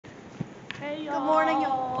Hey y'all. Good morning,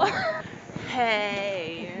 y'all.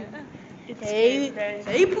 Hey. It's game day.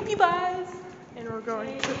 Hey, Pookie Buzz. And we're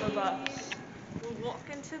going to the bus. We're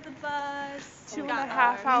walking to the bus.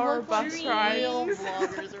 2.5 hour bus ride. Real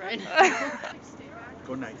vloggers right now.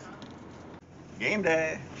 Go nice. Game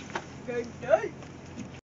day. Game day.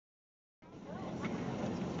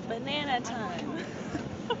 Banana time.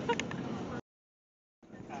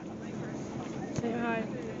 Say hi.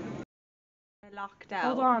 Locked out.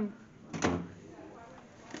 Hold on.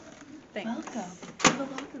 Thanks. Welcome to the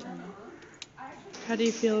locker room. How do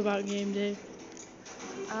you feel about game day?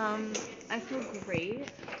 I feel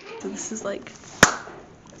great. So this is like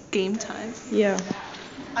game time. Yeah.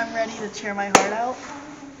 I'm ready to cheer my heart out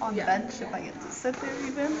on the bench if I get to sit there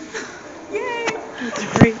even. Yay!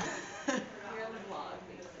 That's great.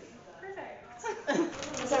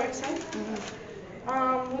 Is that exciting?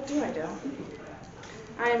 What do I do?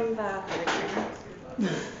 I'm the head trainer.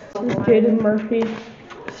 This is Jaden Murphy,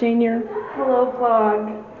 senior. Hello,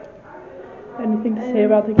 vlog. Anything to say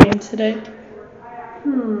about the game today?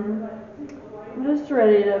 I'm just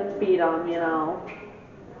ready to beat them, you know.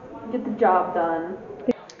 Get the job done.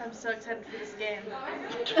 I'm so excited for this game.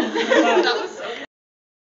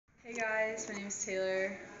 Hey guys, my name is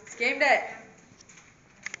Taylor. It's game day.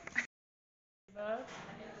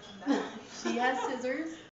 She has scissors.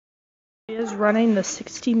 She is running the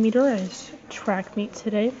 60-meter as track meet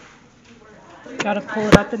today. Gotta pull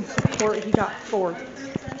it up and support. He got 4th.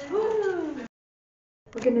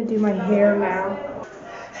 We're gonna do my hair now.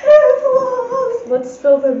 Let's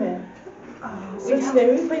fill them in. So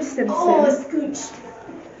today we play Simpsons. Oh, scooch.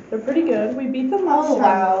 They're pretty good. We beat them last Oh, time.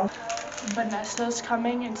 wow. Vanessa's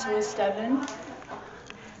coming and so is Devin.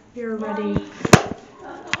 We're ready.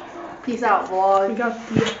 Peace out, We vlog. got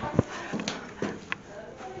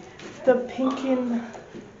the pink and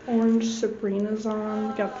orange Sabrina's on.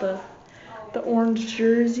 We got the orange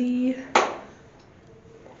jersey.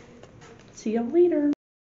 See y'all later.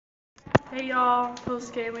 Hey y'all,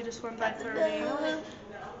 post game we just won by 30.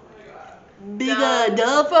 Bigger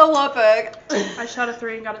duh for Whopper. I shot a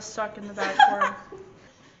 3 and got it stuck in the back for him.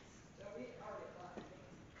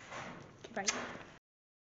 Okay, bye.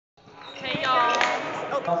 Hey y'all.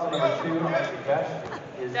 Also number 2 on the catch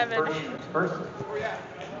is Devin. Person.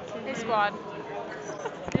 Hey squad.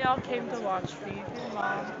 They all came to watch me. Your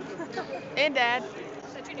mom. And dad.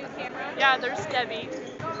 Is that your new camera? Yeah, there's Debbie.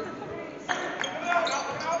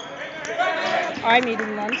 I'm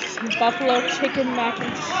eating lunch. Buffalo chicken mac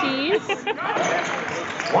and cheese. This is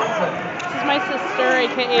my sister,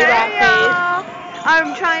 aka Rat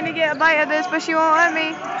I'm trying to get a bite of this, but she won't let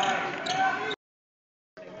me.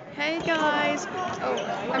 Hey guys,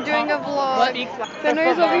 I'm doing a vlog.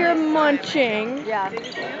 Fenrir's over here munching. Yeah.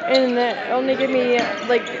 And it only gave me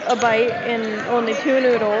like a bite and only 2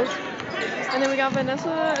 noodles. And then we got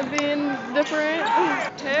Vanessa being different.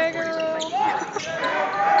 Hey girl.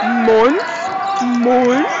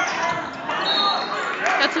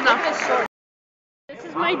 That's enough. This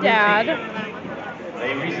is my dad.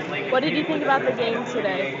 What did you think about the game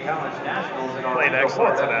today? Played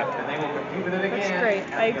excellent today. That's great.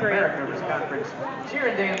 I agree.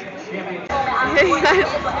 Hey guys,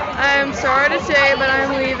 I'm sorry to say, but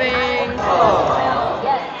I'm leaving.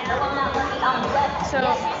 So,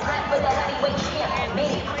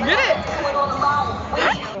 get it!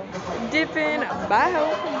 Dipping, bye.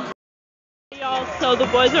 Y'all, so the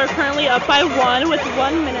boys are currently up by 1 with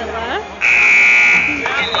 1 minute left.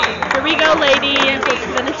 Here we go, ladies. Let's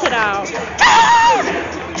finish it out.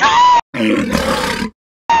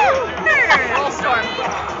 Roll storm.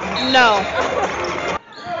 No.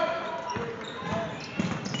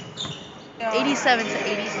 87 to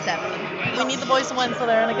 87. We need the boys to win so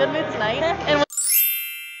they're in a good mood tonight. And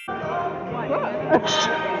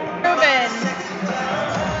Ruben.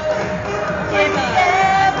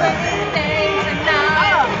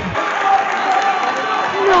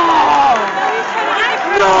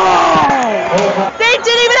 they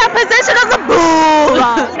didn't even have possession of the ball.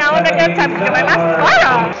 Now is a good time to get my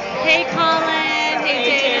mascara. Hey Colin. Hey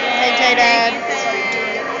Jaden. Hey, Jaden.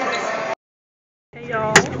 Hey,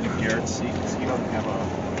 y'all. Garrett's seat because he doesn't have a.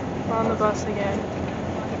 We're on the bus again.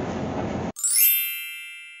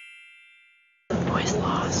 The boys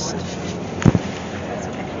lost.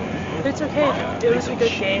 It's okay. It was a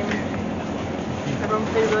good game. Everyone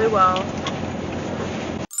played really well.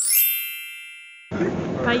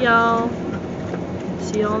 Bye, y'all.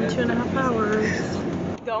 See y'all in 2.5 hours.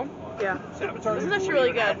 Go? Yeah. This is actually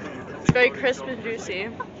really good. It's very crisp and juicy.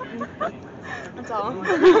 That's all.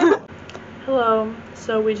 Hello.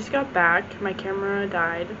 So we just got back. My camera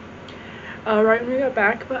died. right when we got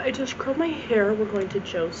back, but I just curled my hair. We're going to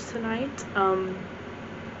Joe's tonight.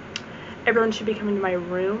 Everyone should be coming to my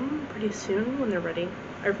room pretty soon when they're ready.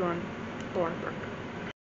 Everyone, Lauren,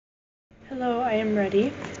 Brooke. Hello, I am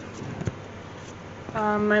ready.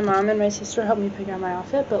 My mom and my sister helped me pick out my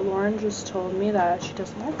outfit, but Lauren just told me that she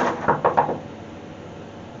doesn't like it.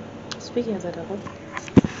 Speaking of the devil.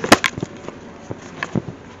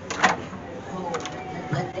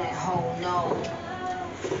 Let that hoe know.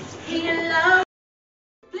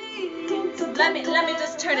 Let me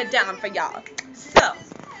just turn it down for y'all. So,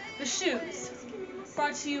 the shoes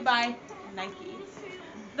brought to you by Nike.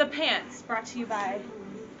 The pants brought to you by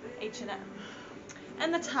H&M.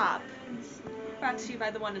 And the top brought to you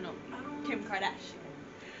by the one and only Kim Kardashian.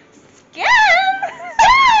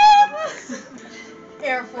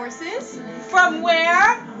 Air Forces. From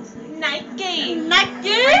where? Nike.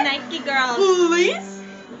 Nike girls. Police.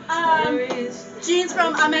 Jeans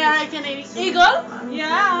from American Eagle.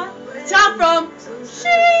 Yeah. Top from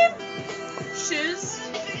Shein. Shoes,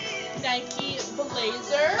 Nike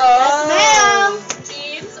Blazer. Yes, ma'am.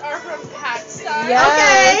 Jeans are from Paxson.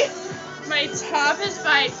 Okay. My top is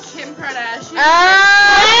by Kim Kardashian.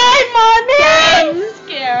 Hey, money!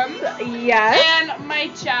 Skim. Yes. And my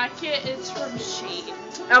jacket is from Shein.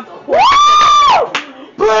 Of course.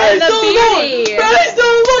 And the beauty.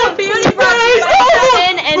 The beauty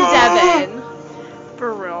Devin and Devin.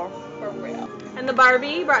 For real. And the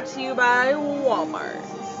Barbie brought to you by Walmart.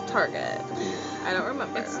 Target. I don't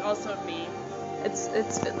remember. It's also me. It's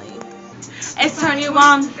Finley. It's turn you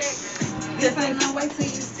on.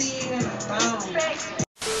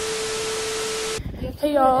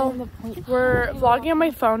 Hey y'all, we're vlogging on my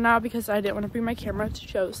phone now because I didn't want to bring my camera to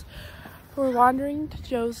Joe's. We're wandering to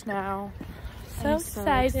Joe's now. So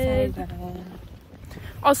excited.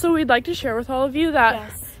 Also, we'd like to share with all of you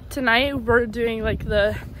that tonight we're doing like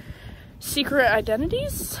the secret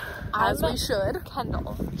identities. As we should.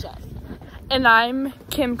 Kendall, Jen. And I'm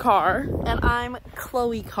Kim Carr. And I'm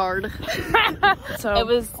Chloe Card. So It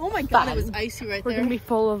was Oh my god, it was icy right we're there. gonna be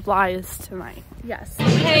full of lies tonight. yes.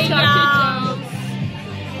 Hey y'all!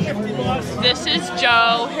 This is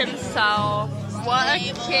Joe himself. What a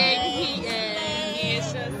king he is.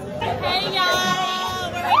 He's just, hey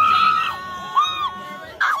y'all!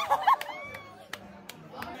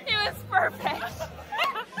 It was perfect.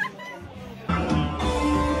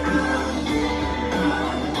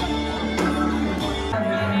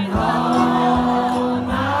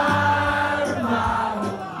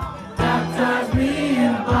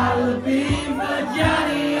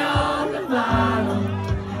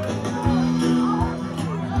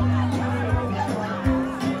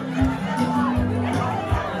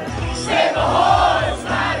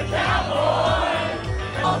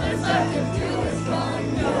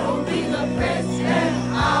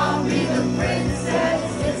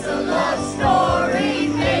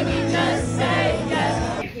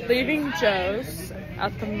 Leaving Joe's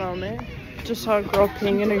at the moment. Just saw a girl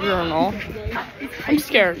peeing in a urinal. I'm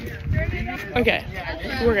scared. Okay,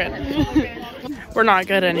 we're good. We're not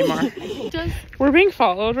good anymore. We're being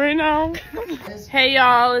followed right now. Hey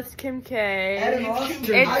y'all, it's Kim K.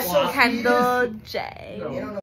 It's Kendall J.